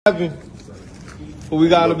What we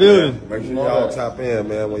got in the building? Make sure y'all tap in,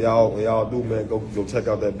 man. When y'all do, man, go check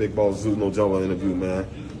out that Big Boss Zoo No Jumper interview, man.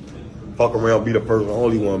 Fuck around, be the person,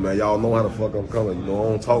 only one, man. Y'all know how the fuck I'm coming. You know, I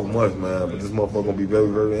don't talk much, man, but this motherfucker gonna be very,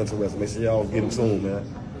 very interesting. Make sure y'all get in tune, man.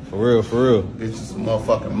 For real, for real. Get you some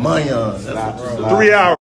motherfucking money on. 3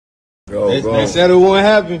 hours. They said it won't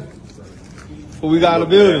happen. What we got in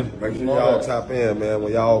the building? Make sure y'all tap in, man.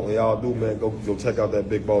 When y'all do, man, go check out that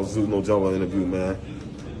Big Boss Zoo No Jumper interview, man.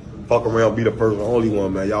 Fuck around, be the person, only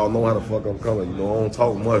one, man. Y'all know how the fuck I'm coming. You know, I don't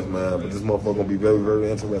talk much, man, but this motherfucker gonna be very, very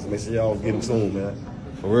interesting. Make sure y'all get in tune, man.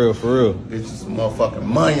 For real, for real. Get you some motherfucking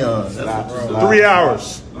money on. 3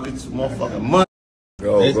 hours. Get you some motherfucking money.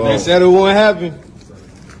 They said it won't happen.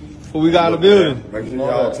 What we got in the building? Make sure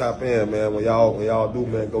y'all tap in, man. When y'all do,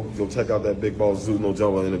 man, go check out that Big Boss Zoo No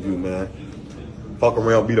Jumper interview, man. Fuck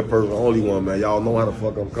around, be the person, only one, man. Y'all know how the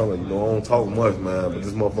fuck I'm coming. You know, I don't talk much, man, but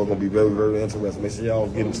this motherfucker gonna be very, very interesting. Make sure y'all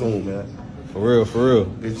get in tune, man. For real, for real.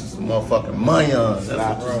 Get you some motherfucking money on.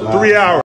 3 hours.